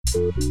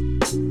Coming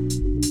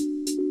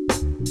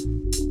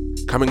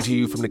to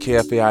you from the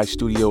KFAI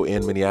studio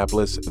in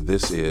Minneapolis,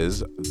 this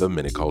is the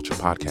Miniculture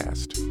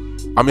Podcast.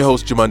 I'm your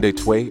host, Jumonde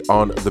Tway.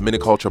 On the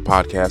Miniculture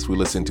Podcast, we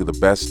listen to the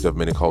best of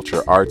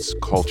miniculture arts,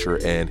 culture,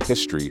 and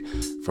history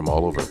from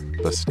all over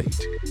the state.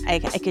 I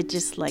could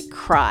just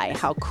cry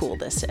how cool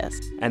this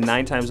is. And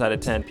 9 times out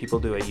of 10, people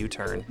do a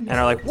U-turn and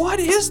are like, what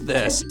is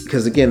this?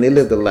 Because again, they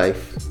lived a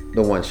life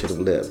no one should have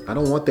lived. I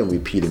don't want them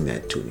repeating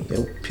that to me.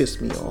 It'll piss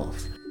me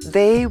off.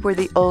 They were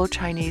the old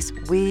Chinese,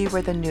 we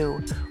were the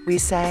new. We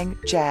sang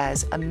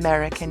jazz,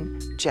 American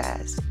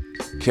jazz.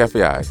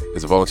 KFAI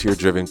is a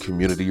volunteer-driven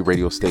community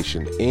radio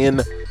station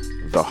in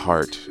the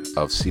heart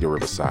of Cedar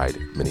Riverside,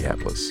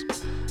 Minneapolis.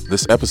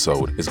 This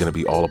episode is going to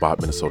be all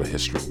about Minnesota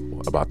history,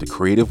 about the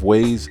creative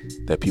ways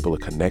that people are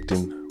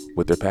connecting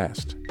with their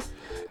past.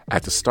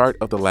 At the start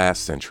of the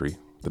last century,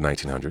 the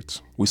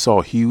 1900s, we saw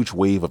a huge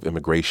wave of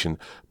immigration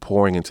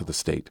pouring into the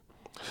state.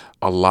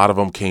 A lot of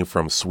them came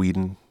from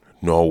Sweden,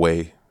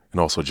 Norway, and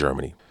also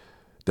Germany.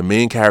 The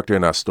main character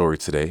in our story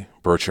today,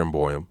 Bertram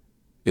Boyum,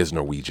 is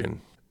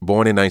Norwegian.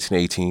 Born in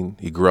 1918,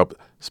 he grew up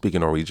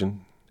speaking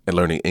Norwegian and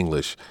learning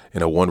English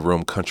in a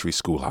one-room country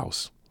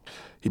schoolhouse.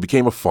 He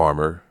became a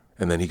farmer,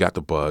 and then he got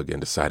the bug and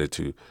decided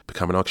to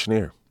become an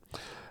auctioneer.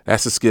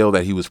 That's a skill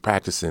that he was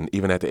practicing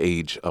even at the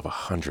age of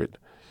 100.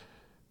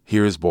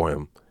 Here is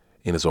Boyum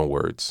in his own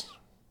words,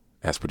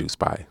 as produced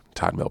by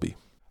Todd Melby.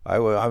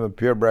 I'm a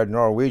purebred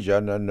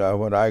Norwegian, and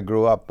when I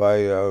grew up,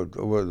 I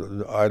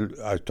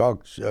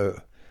talked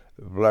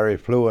very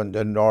fluent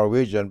in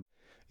Norwegian.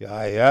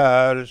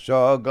 Jeg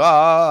så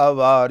glad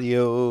var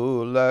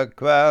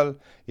julekveld,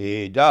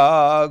 I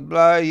dag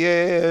ble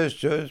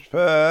Jesus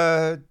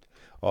født,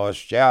 og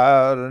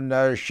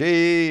stjerner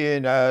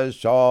skinner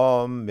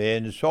som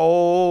min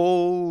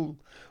sol,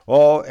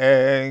 og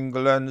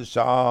englen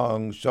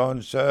sang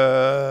sånn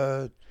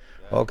søt.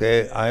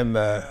 Okay, I'm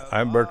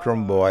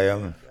Bertram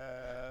Boyum.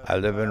 I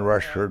live in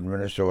Rushford,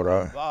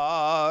 Minnesota.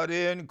 I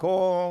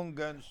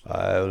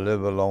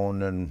live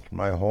alone in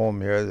my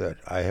home here that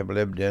I have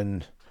lived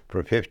in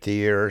for 50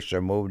 years. I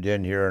moved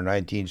in here in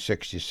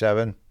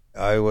 1967.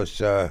 I was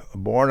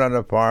born on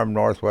a farm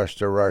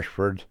northwest of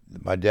Rushford.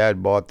 My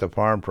dad bought the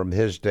farm from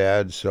his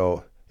dad,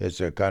 so it's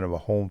a kind of a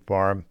home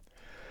farm.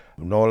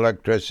 No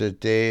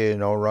electricity,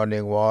 no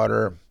running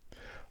water.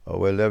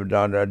 We lived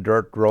on a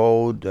dirt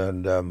road,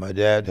 and my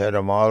dad had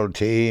a Model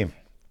T.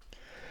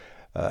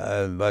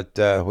 But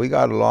we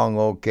got along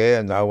okay,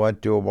 and I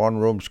went to a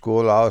one-room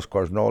schoolhouse. Of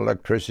course, no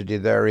electricity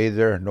there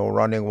either, no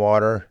running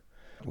water.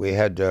 We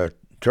had to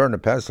turn a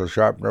pencil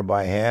sharpener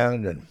by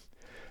hand,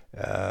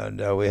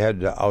 and we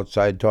had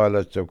outside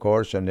toilets, of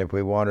course. And if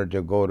we wanted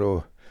to go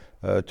to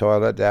a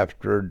toilet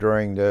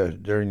during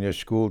the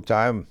school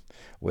time,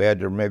 we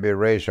had to maybe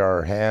raise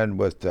our hand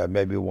with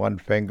maybe one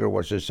finger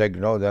was a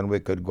signal. Then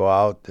we could go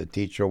out. The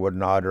teacher would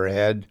nod her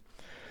head.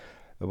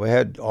 We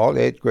had all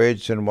 8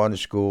 grades in one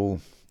school,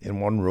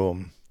 in one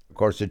room. Of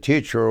course, the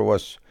teacher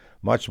was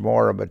much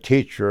more of a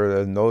teacher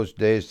in those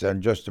days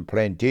than just a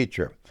plain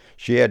teacher.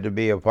 She had to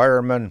be a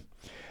fireman.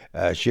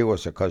 She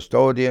was a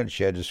custodian.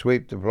 She had to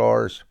sweep the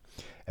floors.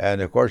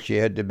 And, of course, she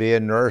had to be a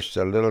nurse.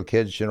 The little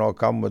kids,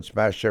 come would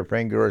smash their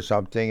finger or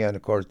something, and,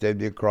 of course, they'd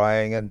be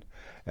crying,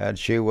 and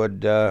she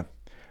would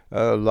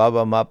love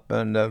them up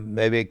and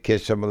maybe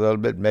kiss them a little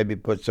bit, maybe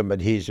put some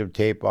adhesive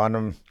tape on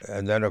them.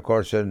 And then, of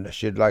course,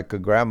 she'd like a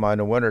grandma in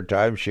the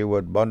wintertime, she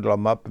would bundle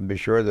them up and be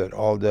sure that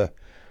all the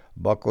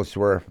buckles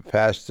were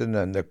fastened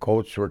and the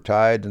coats were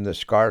tied and the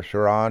scarves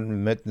were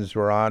on, mittens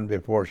were on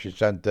before she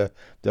sent the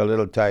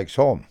little tykes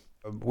home.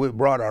 We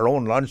brought our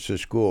own lunch to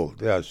school,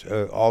 yes,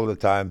 all the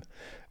time.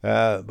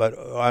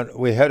 But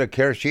we had a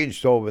kerosene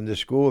stove in the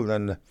school,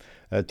 and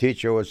a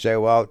teacher would say,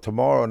 well,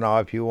 tomorrow now,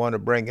 if you want to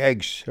bring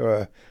eggs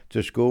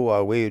to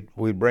school,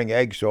 we'd bring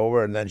eggs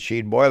over, and then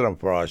she'd boil them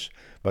for us.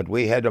 But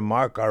we had to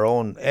mark our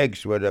own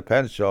eggs with a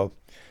pencil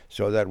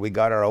so that we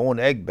got our own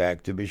egg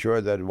back to be sure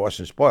that it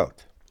wasn't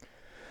spoiled.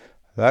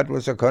 That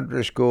was a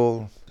country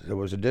school. There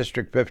was a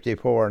District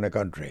 54 in the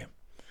country,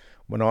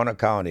 Winona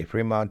County,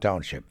 Fremont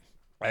Township.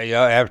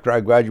 After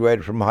I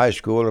graduated from high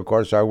school, of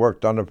course, I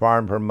worked on the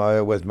farm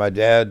with my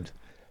dad.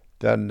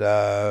 Then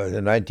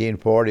in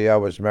 1940, I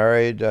was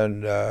married,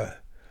 and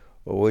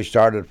we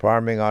started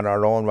farming on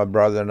our own. My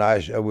brother and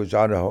I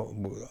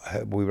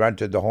we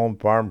rented the home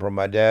farm from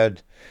my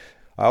dad.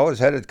 I always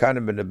had it kind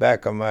of in the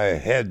back of my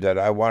head that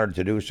I wanted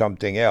to do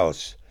something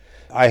else.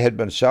 I had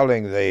been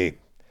selling the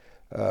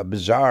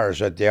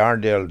bazaars at the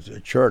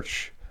Arndale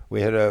Church.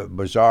 We had a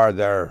bazaar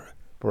there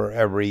for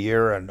every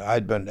year, and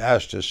I'd been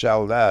asked to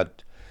sell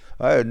that.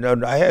 I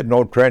had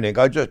no training.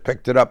 I just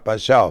picked it up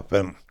myself,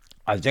 and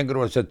I think it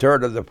was the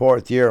 3rd or the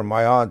 4th year,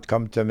 my aunt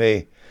come to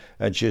me,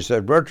 and she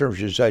said, Bertram,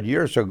 she said,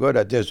 you're so good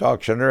at this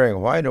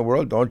auctioneering. Why in the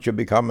world don't you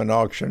become an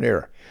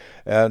auctioneer?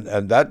 And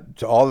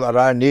that's all that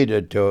I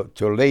needed to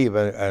leave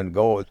and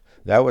go.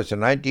 That was in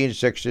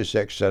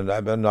 1966, and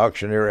I've been an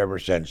auctioneer ever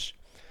since.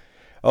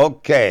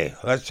 Okay,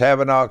 let's have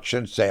an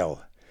auction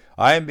sale.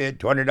 I bid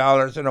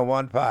 $20 and a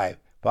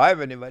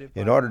 1.5. Anybody?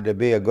 In order to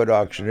be a good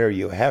auctioneer,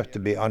 you have to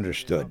be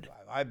understood.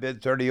 I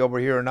bid 30 over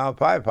here, now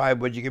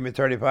 5. Would you give me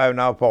 35,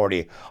 now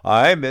 40?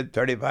 I bid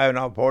 35,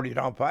 now 40,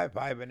 now 5.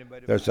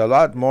 Anybody? There's a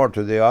lot more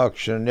to the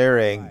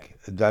auctioneering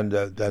than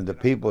the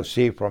people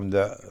see from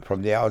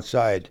the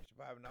outside.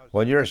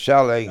 When you're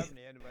selling,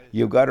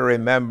 you got to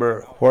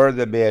remember where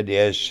the bid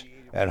is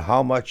and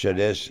how much it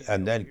is,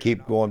 and then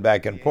keep going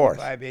back and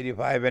forth.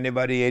 85,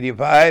 anybody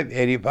 85?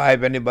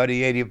 85,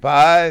 anybody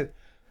 85?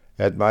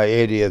 At my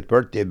 80th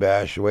birthday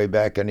bash way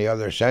back in the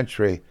other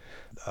century,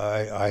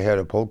 I had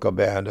a polka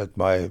band at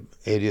my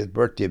 80th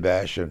birthday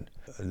bash, and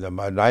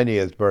my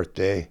 90th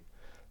birthday,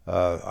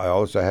 I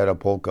also had a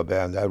polka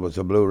band. That was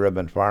the Blue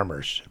Ribbon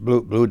Farmers,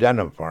 Blue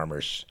Denim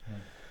Farmers.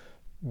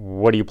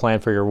 What do you plan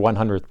for your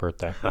 100th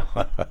birthday?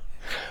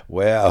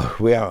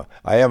 Well,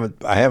 I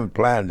haven't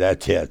planned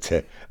that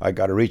yet. I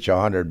got to reach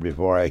 100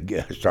 before I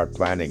start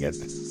planning it.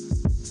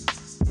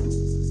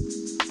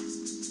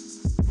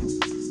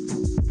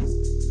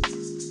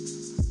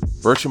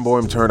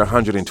 Birchenboim turned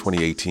 100 in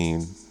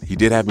 2018. He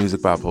did have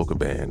music by a polka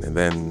band, and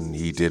then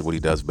he did what he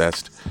does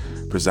best,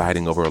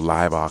 presiding over a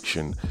live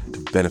auction to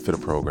benefit a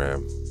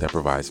program that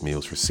provides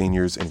meals for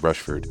seniors in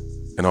Rushford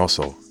and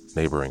also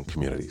neighboring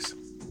communities.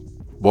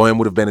 Boim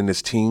would have been in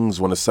his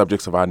teens when the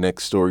subjects of our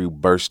next story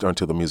burst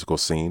onto the musical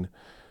scene.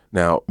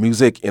 Now,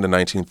 music in the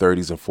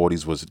 1930s and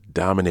 40s was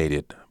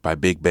dominated by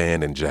big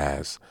band and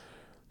jazz.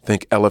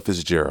 Think Ella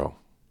Fitzgerald,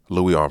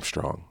 Louis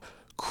Armstrong,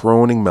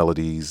 croning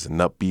melodies and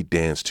upbeat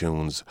dance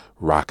tunes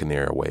rocking the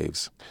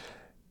airwaves.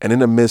 And in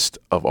the midst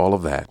of all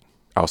of that,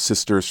 our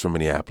sisters from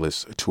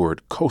Minneapolis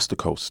toured coast to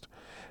coast,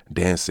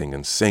 dancing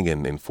and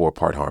singing in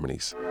 4-part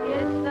harmonies.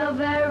 It's the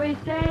very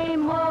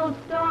same old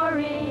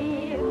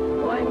story.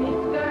 Boy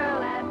meets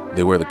girl at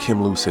They were the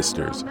Kim Lou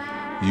sisters.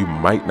 You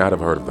might not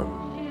have heard of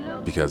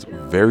them because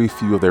very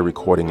few of their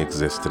recordings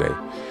exist today.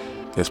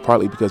 It's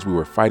partly because we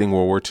were fighting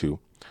World War II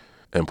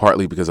and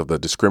partly because of the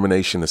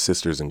discrimination the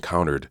sisters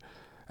encountered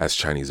as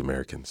Chinese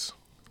Americans.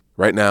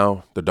 Right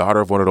now, the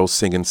daughter of one of those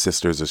singing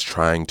sisters is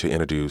trying to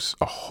introduce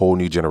a whole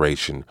new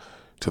generation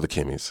to the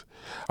Kimmies.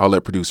 I'll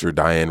let producer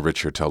Diane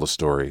Richard tell the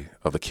story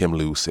of the Kim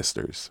Lou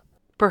sisters.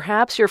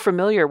 Perhaps you're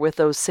familiar with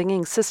those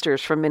singing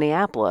sisters from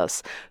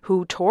Minneapolis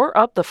who tore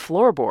up the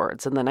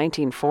floorboards in the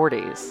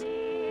 1940s.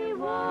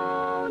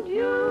 Won't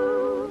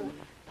you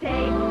take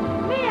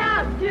me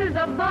out to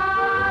the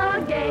ball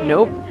game?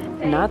 Nope,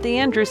 not the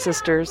Andrews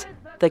sisters,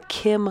 the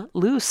Kim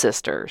Lou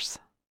sisters.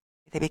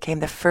 They became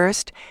the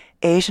first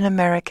Asian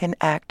American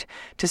act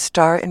to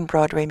star in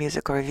Broadway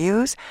musical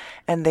reviews,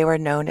 and they were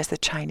known as the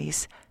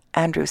Chinese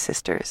Andrews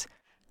sisters.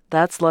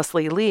 That's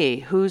Leslie Lee,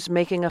 who's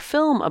making a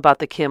film about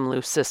the Kim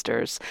Lou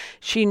sisters.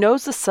 She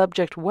knows the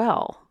subject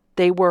well.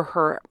 They were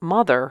her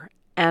mother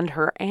and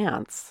her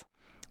aunts.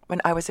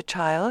 When I was a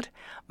child,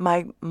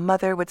 my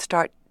mother would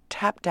start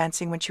tap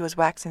dancing when she was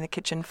waxing the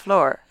kitchen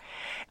floor,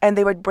 and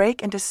they would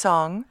break into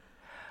song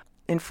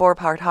in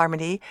 4-part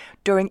harmony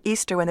during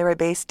Easter when they were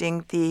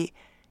basting the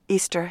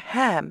Easter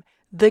ham.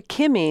 The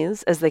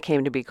Kimmies, as they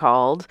came to be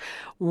called,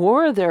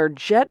 wore their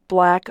jet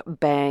black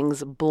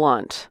bangs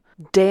blunt,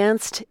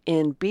 danced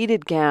in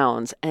beaded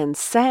gowns, and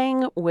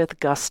sang with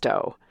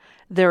gusto.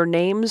 Their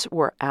names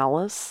were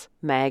Alice,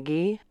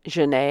 Maggie,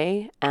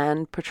 Janae,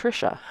 and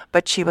Patricia.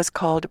 But she was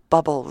called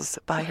Bubbles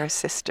by her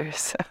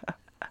sisters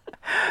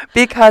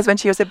because when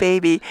she was a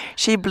baby,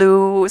 she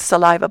blew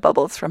saliva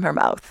bubbles from her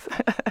mouth,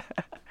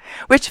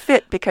 which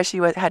fit because she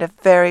had a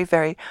very,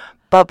 very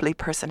bubbly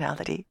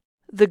personality.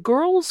 The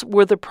girls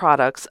were the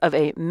products of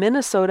a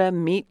Minnesota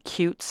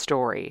meet-cute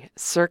story,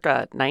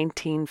 circa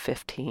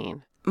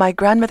 1915. My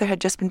grandmother had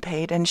just been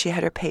paid, and she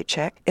had her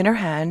paycheck in her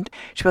hand.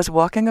 She was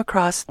walking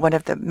across one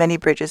of the many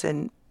bridges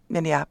in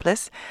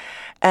Minneapolis,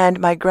 and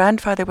my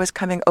grandfather was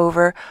coming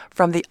over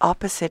from the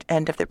opposite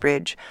end of the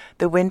bridge.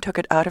 The wind took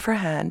it out of her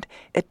hand.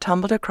 It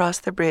tumbled across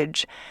the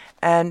bridge,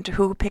 and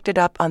who picked it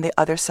up on the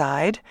other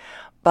side?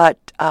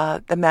 But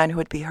the man who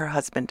would be her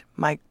husband,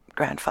 my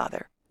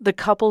grandfather. The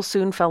couple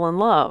soon fell in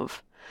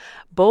love.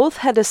 Both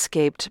had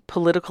escaped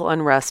political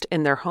unrest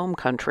in their home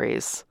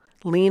countries.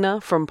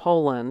 Lena from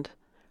Poland,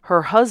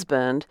 her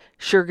husband,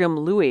 Shurgim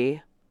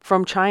Louis,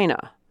 from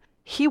China.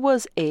 He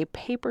was a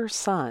paper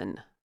son.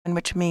 And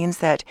which means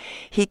that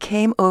he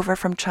came over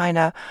from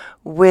China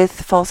with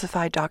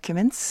falsified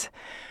documents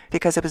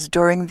because it was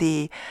during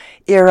the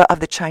era of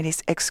the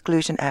Chinese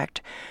Exclusion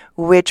Act,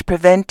 which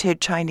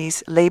prevented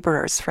Chinese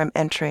laborers from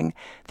entering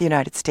the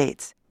United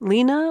States.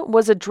 Lena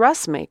was a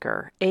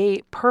dressmaker,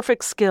 a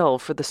perfect skill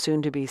for the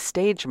soon-to-be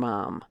stage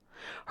mom.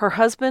 Her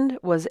husband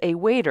was a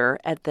waiter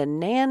at the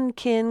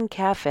Nankin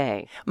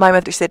Cafe. My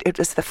mother said it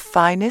was the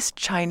finest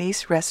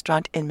Chinese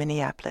restaurant in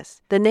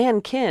Minneapolis. The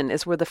Nankin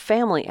is where the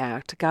family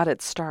act got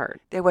its start.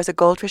 There was a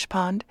goldfish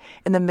pond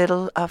in the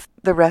middle of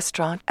the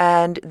restaurant,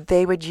 and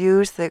they would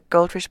use the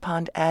goldfish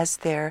pond as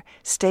their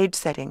stage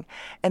setting,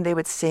 and they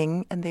would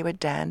sing and they would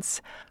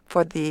dance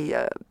for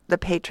the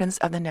patrons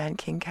of the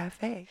Nankin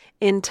Cafe.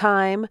 In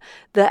time,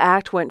 the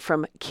act went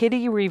from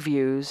kiddie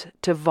revues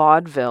to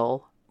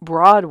vaudeville,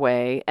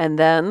 Broadway, and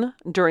then,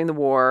 during the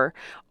war,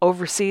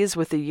 overseas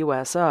with the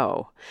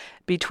USO.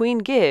 Between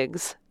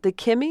gigs, The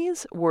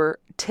Kimmies were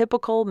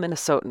typical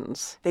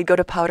Minnesotans. They'd go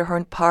to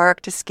Powderhorn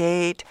Park to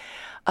skate.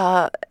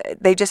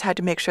 They just had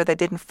to make sure they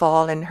didn't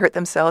fall and hurt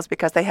themselves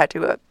because they had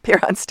to appear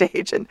on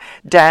stage and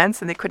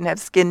dance, and they couldn't have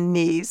skinned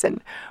knees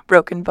and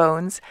broken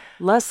bones.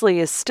 Leslie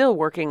is still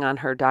working on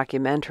her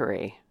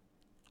documentary.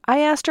 I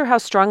asked her how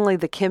strongly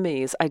the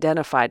Kimmies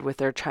identified with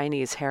their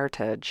Chinese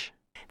heritage.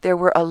 There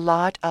were a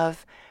lot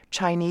of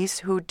Chinese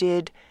who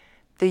did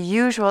the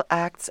usual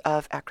acts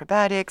of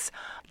acrobatics,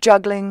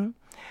 juggling,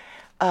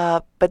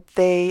 but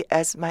they,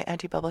 as my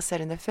Auntie Bubble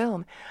said in the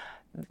film,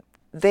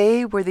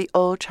 they were the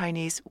old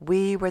Chinese,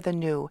 we were the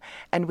new,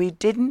 and we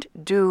didn't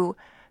do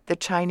the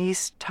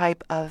Chinese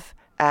type of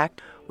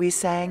act. We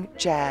sang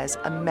jazz,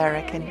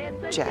 American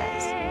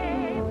jazz.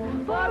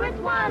 For it's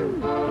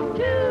 1, 2,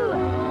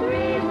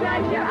 3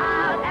 strikes, you're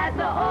out at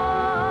the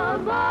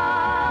old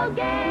ball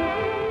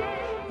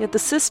game. Yet the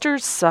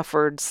sisters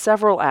suffered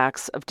several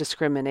acts of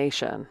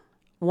discrimination,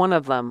 one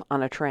of them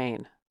on a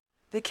train.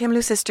 The Kim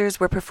Lu sisters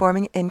were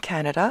performing in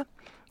Canada,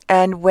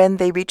 and when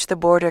they reached the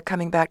border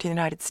coming back to the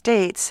United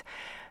States,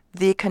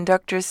 the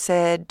conductor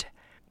said,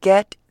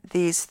 "Get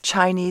these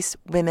Chinese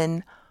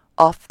women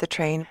off the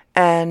train."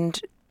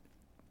 And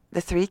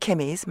the 3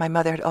 Kimmies, my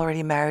mother had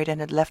already married and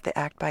had left the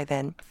act by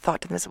then, thought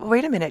to themselves, well,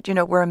 wait a minute,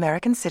 we're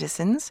American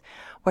citizens.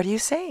 What are you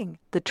saying?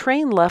 The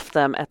train left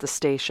them at the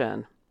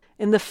station.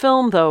 In the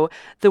film, though,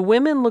 the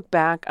women look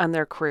back on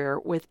their career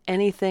with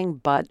anything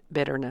but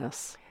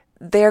bitterness.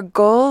 Their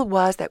goal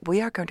was that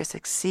we are going to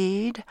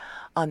succeed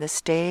on the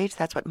stage.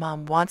 That's what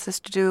Mom wants us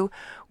to do.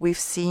 We've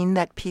seen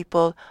that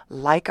people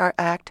like our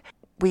act.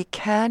 We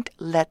can't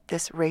let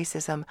this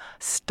racism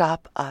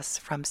stop us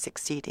from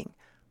succeeding.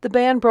 The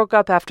band broke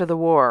up after the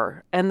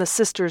war, and the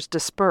sisters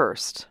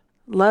dispersed.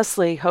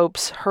 Leslie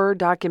hopes her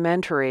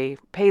documentary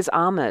pays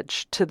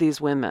homage to these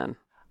women.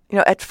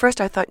 At first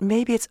I thought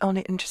maybe it's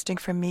only interesting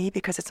for me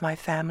because it's my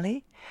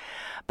family.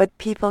 But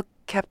people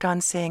kept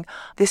on saying,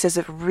 this is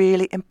a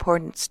really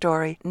important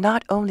story,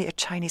 not only a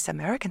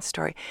Chinese-American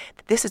story.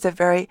 This is a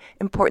very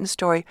important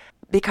story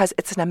because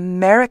it's an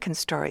American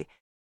story.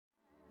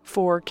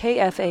 For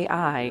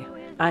KFAI,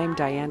 I'm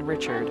Diane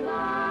Richard.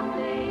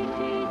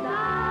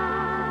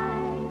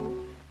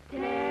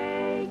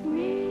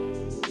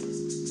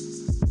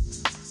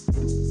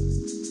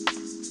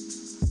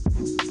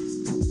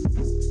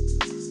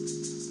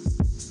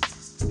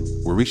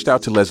 We reached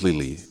out to Leslie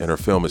Lee, and her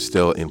film is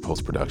still in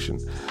post-production,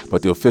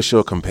 but the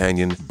official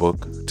companion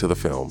book to the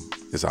film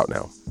is out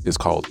now. It's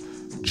called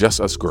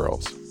Just Us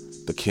Girls,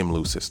 The Kim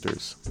Lu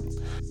Sisters.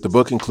 The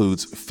book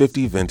includes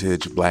 50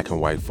 vintage black and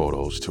white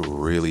photos to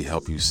really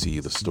help you see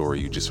the story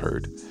you just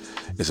heard.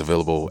 It's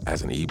available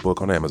as an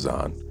ebook on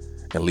Amazon,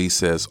 and Lee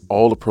says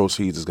all the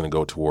proceeds is going to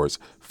go towards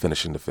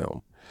finishing the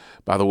film.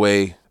 By the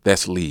way,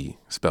 that's Lee,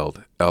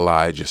 spelled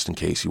L-I, just in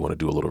case you want to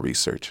do a little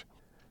research.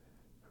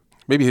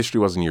 Maybe history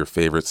wasn't your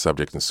favorite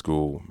subject in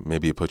school.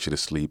 Maybe it put you to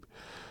sleep.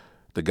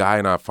 The guy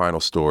in our final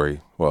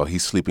story, well,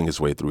 he's sleeping his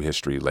way through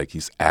history like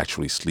he's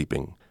actually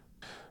sleeping.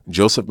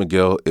 Joseph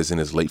McGill is in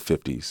his late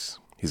 50s.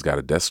 He's got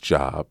a desk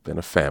job and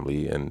a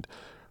family, and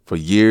for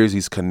years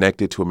he's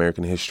connected to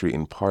American history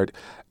in part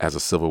as a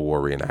Civil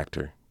War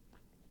reenactor.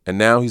 And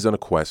now he's on a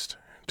quest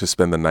to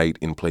spend the night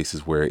in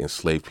places where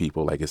enslaved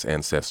people like his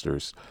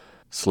ancestors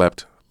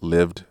slept,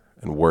 lived,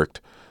 and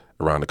worked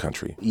around the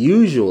country.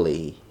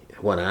 Usually,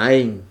 when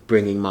I'm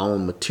bringing my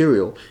own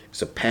material,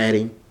 it's a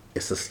padding,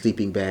 it's a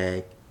sleeping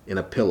bag, and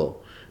a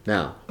pillow.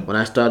 Now, when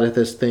I started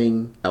this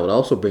thing, I would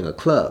also bring a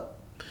club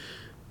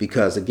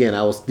because, again,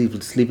 I was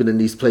sleeping in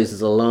these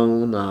places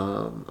alone.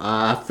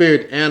 I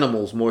feared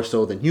animals more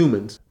so than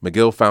humans.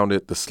 McGill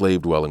founded the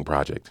Slave Dwelling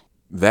Project.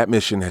 That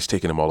mission has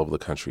taken him all over the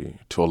country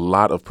to a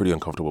lot of pretty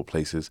uncomfortable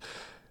places,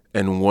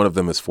 and one of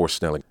them is Fort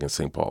Snelling in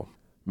St. Paul.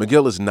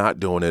 McGill is not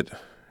doing it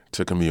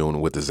to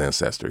commune with his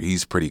ancestor.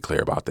 He's pretty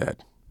clear about that.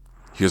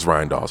 Here's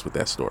Ryan Dawes with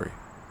that story.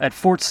 At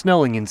Fort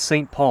Snelling in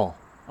St. Paul,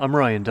 I'm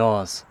Ryan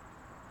Dawes.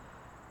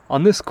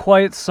 On this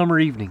quiet summer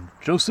evening,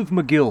 Joseph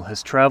McGill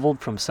has traveled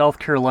from South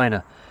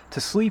Carolina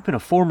to sleep in a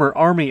former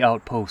Army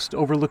outpost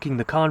overlooking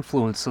the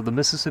confluence of the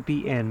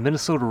Mississippi and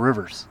Minnesota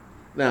rivers.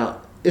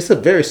 Now, it's a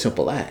very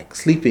simple act.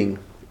 Sleeping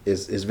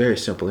is very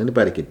simple.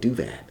 Anybody could do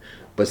that.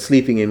 But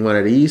sleeping in one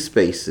of these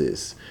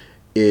spaces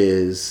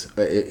is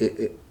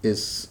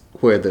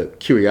where the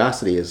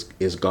curiosity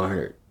is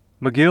garnered.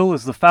 McGill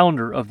is the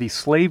founder of the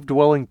Slave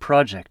Dwelling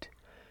Project.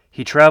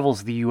 He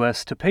travels the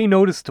U.S. to pay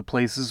notice to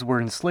places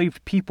where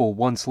enslaved people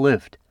once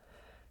lived.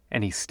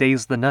 And he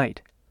stays the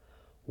night.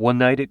 One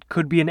night it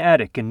could be an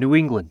attic in New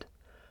England.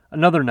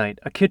 Another night,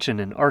 a kitchen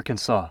in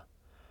Arkansas.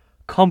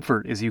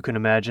 Comfort, as you can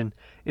imagine,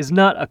 is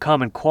not a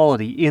common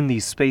quality in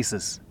these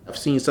spaces. I've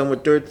seen some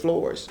with dirt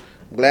floors.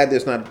 I'm glad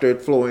there's not a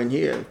dirt floor in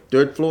here.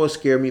 Dirt floors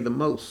scare me the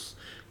most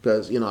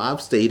because,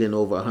 I've stayed in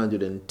over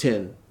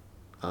 110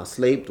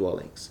 slave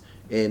dwellings.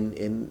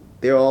 And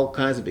there are all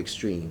kinds of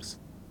extremes.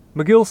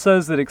 McGill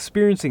says that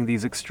experiencing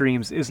these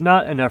extremes is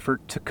not an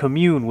effort to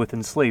commune with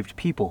enslaved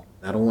people.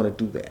 I don't want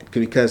to do that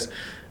because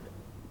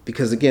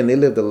again, they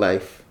lived a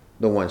life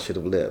no one should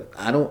have lived.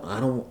 I don't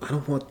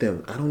want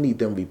them. I don't need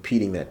them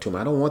repeating that to me.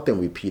 I don't want them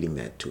repeating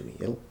that to me.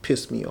 It'll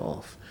piss me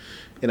off,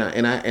 and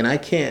I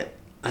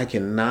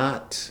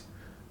cannot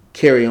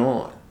carry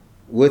on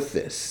with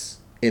this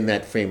in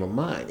that frame of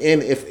mind.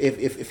 And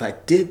if I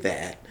did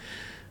that,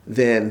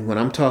 then when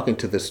I'm talking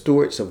to the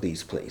stewards of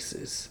these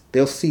places,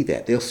 they'll see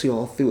that. They'll see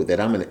all through it that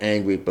I'm an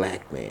angry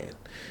black man.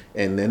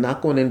 And they're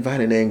not going to invite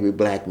an angry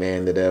black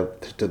man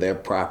to their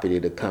property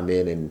to come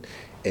in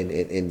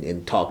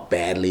and talk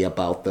badly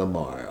about them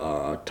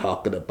or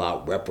talking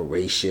about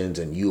reparations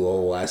and you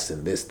owe us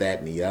and this, that,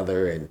 and the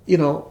other. And,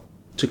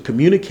 to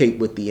communicate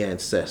with the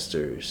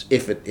ancestors,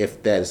 if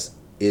that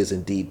is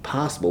indeed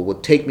possible,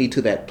 would take me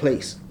to that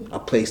place, a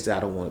place that I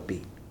don't want to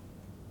be.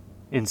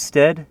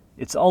 Instead,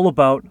 it's all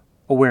about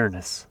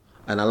awareness.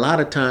 And a lot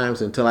of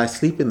times, until I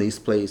sleep in these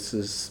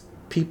places,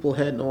 people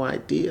had no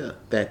idea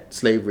that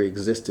slavery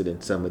existed in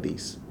some of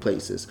these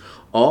places.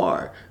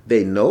 Or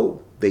they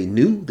knew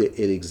that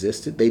it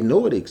existed, they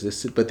know it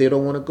existed, but they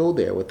don't want to go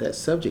there with that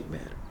subject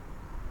matter.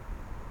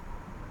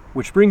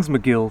 Which brings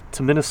McGill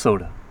to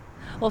Minnesota.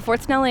 Well,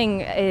 Fort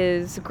Snelling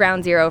is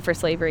ground zero for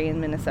slavery in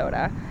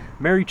Minnesota.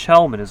 Mary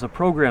Chalman is a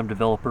program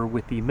developer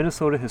with the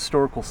Minnesota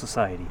Historical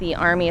Society. The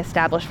Army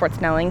established Fort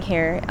Snelling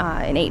here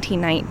in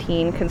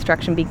 1819.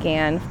 Construction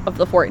began of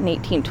the fort in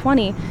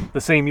 1820.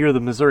 The same year the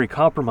Missouri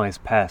Compromise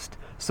passed,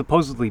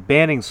 supposedly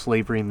banning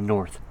slavery in the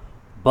North.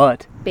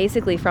 But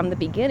basically from the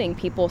beginning,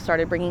 people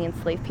started bringing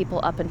enslaved people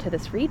up into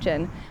this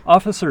region.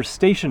 Officers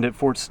stationed at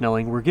Fort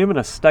Snelling were given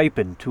a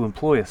stipend to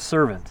employ a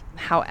servant.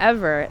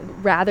 However,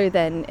 rather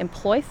than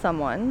employ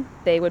someone,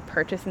 they would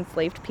purchase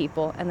enslaved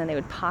people and then they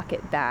would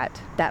pocket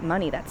that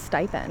money, that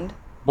stipend.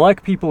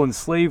 Black people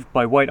enslaved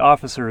by white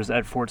officers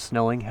at Fort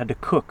Snelling had to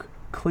cook,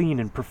 clean,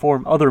 and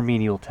perform other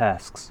menial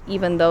tasks.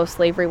 Even though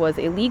slavery was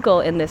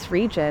illegal in this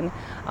region,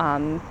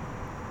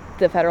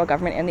 the federal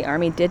government and the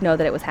Army did know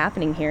that it was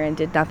happening here and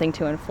did nothing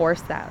to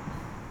enforce that.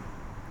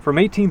 From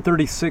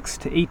 1836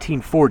 to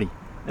 1840,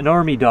 an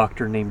Army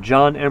doctor named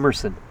John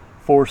Emerson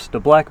forced a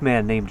black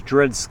man named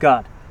Dred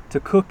Scott to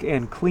cook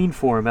and clean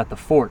for him at the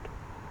fort.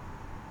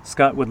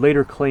 Scott would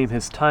later claim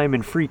his time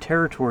in free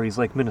territories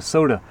like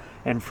Minnesota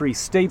and free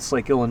states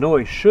like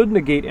Illinois should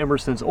negate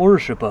Emerson's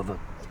ownership of him,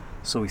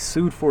 so he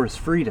sued for his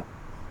freedom.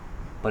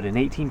 But in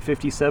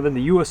 1857,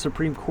 the U.S.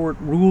 Supreme Court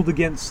ruled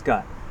against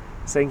Scott,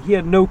 saying he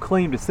had no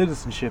claim to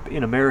citizenship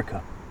in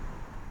America.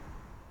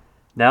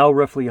 Now,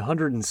 roughly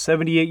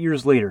 178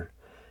 years later,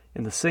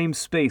 in the same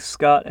space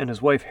Scott and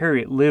his wife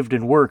Harriet lived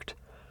and worked,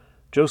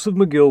 Joseph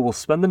McGill will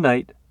spend the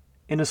night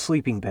in a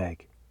sleeping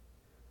bag.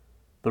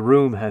 The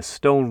room has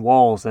stone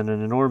walls and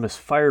an enormous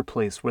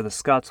fireplace where the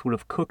Scotts would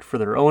have cooked for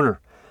their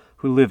owner,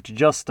 who lived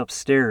just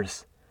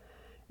upstairs.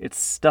 It's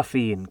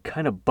stuffy and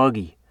kind of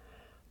buggy.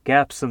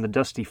 Gaps in the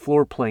dusty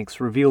floor planks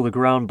reveal the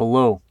ground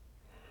below.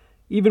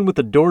 Even with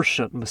the door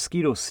shut,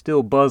 mosquitoes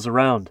still buzz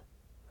around.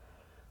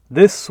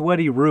 This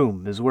sweaty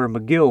room is where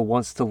McGill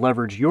wants to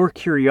leverage your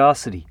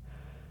curiosity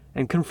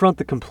and confront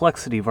the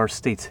complexity of our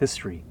state's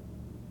history.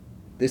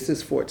 This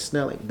is Fort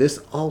Snelling. This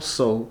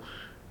also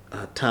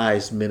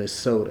ties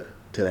Minnesota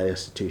to that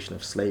institution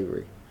of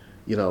slavery.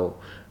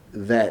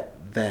 That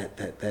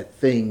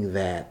thing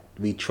that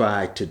we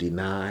try to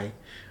deny,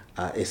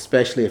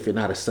 especially if you're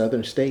not a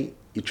southern state,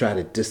 you try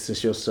to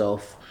distance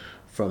yourself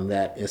from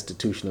that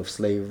institution of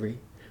slavery.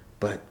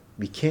 But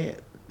we can't.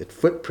 The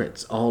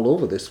footprints all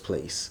over this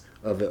place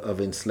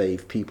of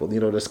enslaved people.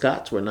 The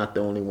Scotts were not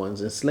the only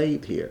ones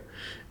enslaved here.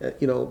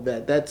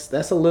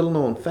 That's a little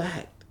known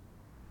fact.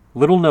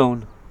 Little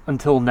known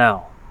until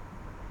now.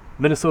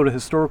 Minnesota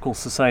Historical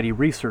Society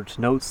research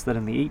notes that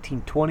in the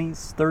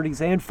 1820s,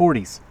 30s, and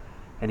 40s,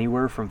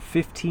 anywhere from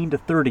 15 to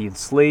 30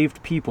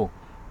 enslaved people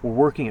were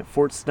working at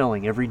Fort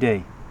Snelling every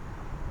day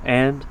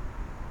and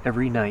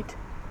every night.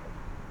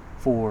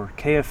 For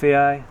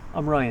KFAI,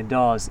 I'm Ryan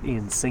Dawes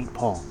in St.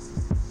 Paul.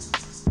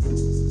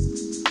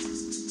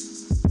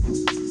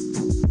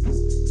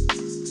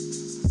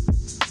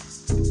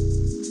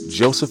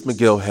 Joseph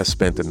McGill has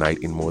spent the night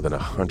in more than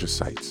 100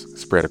 sites,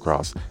 spread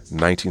across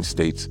 19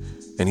 states,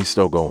 and he's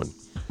still going.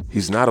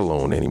 He's not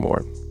alone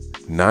anymore.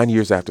 9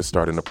 years after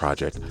starting the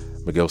project,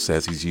 McGill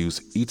says he's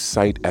used each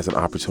site as an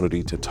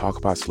opportunity to talk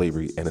about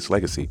slavery and its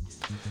legacy.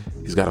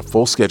 He's got a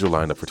full schedule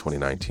lined up for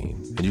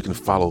 2019, and you can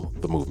follow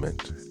the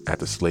movement at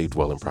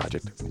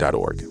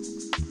theslavedwellingproject.org.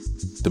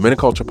 The Men in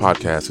Culture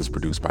podcast is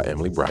produced by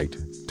Emily Bright,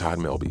 Todd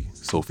Melby,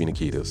 Sophie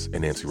Nikitas,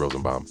 and Nancy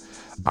Rosenbaum.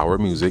 Our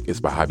music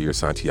is by Javier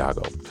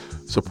Santiago.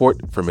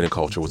 Support for Men in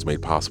Culture was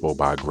made possible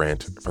by a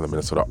grant from the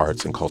Minnesota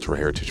Arts and Cultural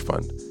Heritage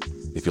Fund.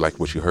 If you liked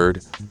what you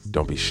heard,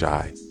 don't be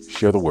shy.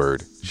 Share the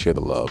word, share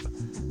the love.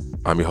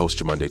 I'm your host,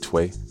 Jamonde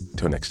Tway.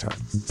 Till next time.